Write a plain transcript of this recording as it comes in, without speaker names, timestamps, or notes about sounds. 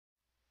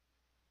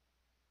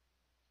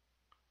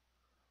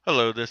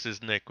Hello, this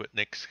is Nick with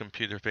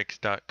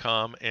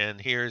nickscomputerfix.com,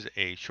 and here's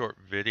a short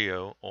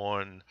video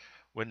on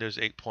Windows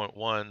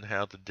 8.1,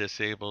 how to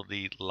disable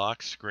the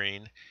lock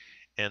screen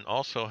and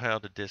also how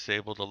to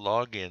disable the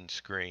login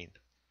screen.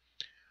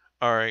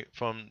 Alright,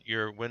 from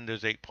your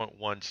Windows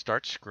 8.1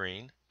 start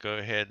screen, go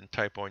ahead and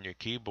type on your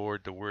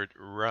keyboard the word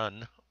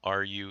run,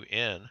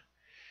 R-U-N,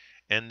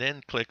 and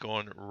then click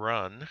on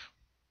run,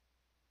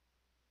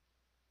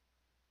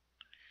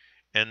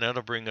 and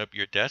that'll bring up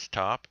your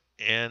desktop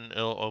and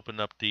it'll open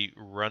up the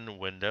run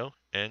window,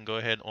 and go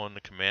ahead on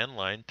the command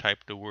line, type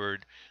the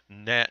word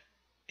net,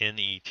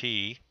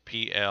 NETPLWIZ,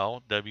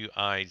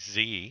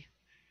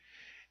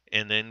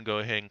 and then go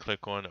ahead and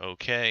click on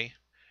OK,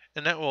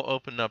 and that will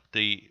open up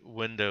the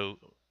window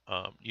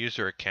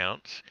user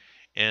accounts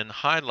and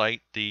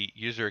highlight the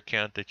user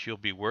account that you'll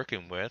be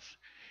working with,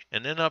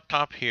 and then up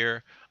top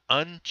here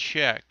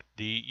uncheck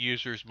the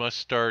users must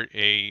start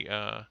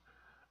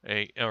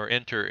or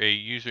enter a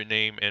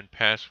username and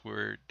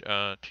password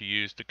to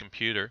use the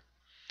computer.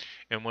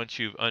 And once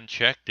you've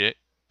unchecked it,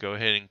 go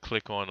ahead and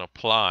click on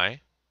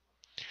apply.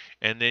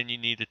 And then you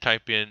need to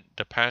type in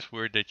the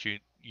password that you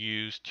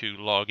use to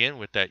log in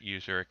with that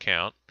user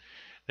account.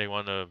 They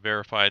want to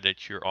verify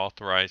that you're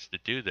authorized to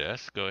do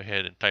this. Go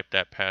ahead and type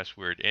that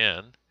password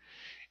in,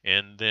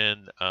 and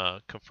then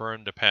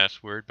confirm the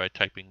password by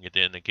typing it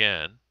in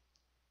again.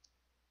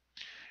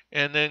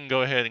 And then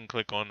go ahead and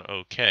click on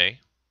OK.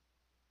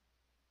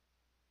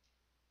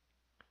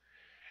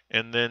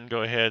 And then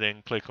go ahead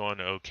and click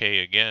on OK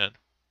again.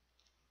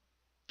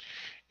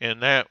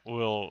 And that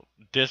will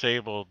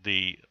disable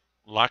the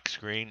lock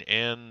screen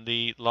and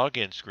the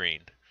login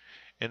screen.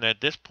 And at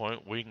this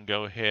point, we can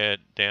go ahead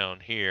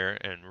down here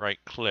and right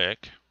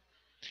click,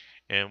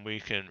 and we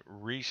can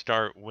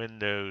restart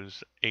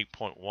Windows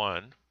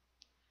 8.1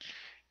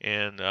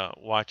 and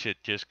watch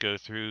it just go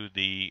through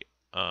the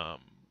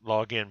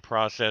login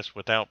process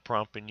without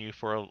prompting you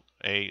for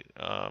a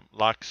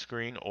lock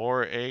screen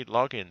or a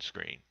login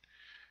screen.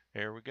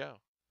 There we go.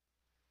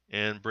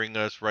 And bring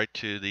us right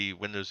to the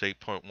Windows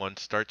 8.1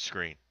 start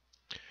screen.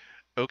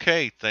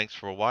 Okay, thanks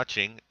for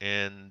watching,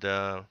 and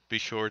be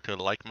sure to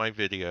like my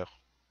video.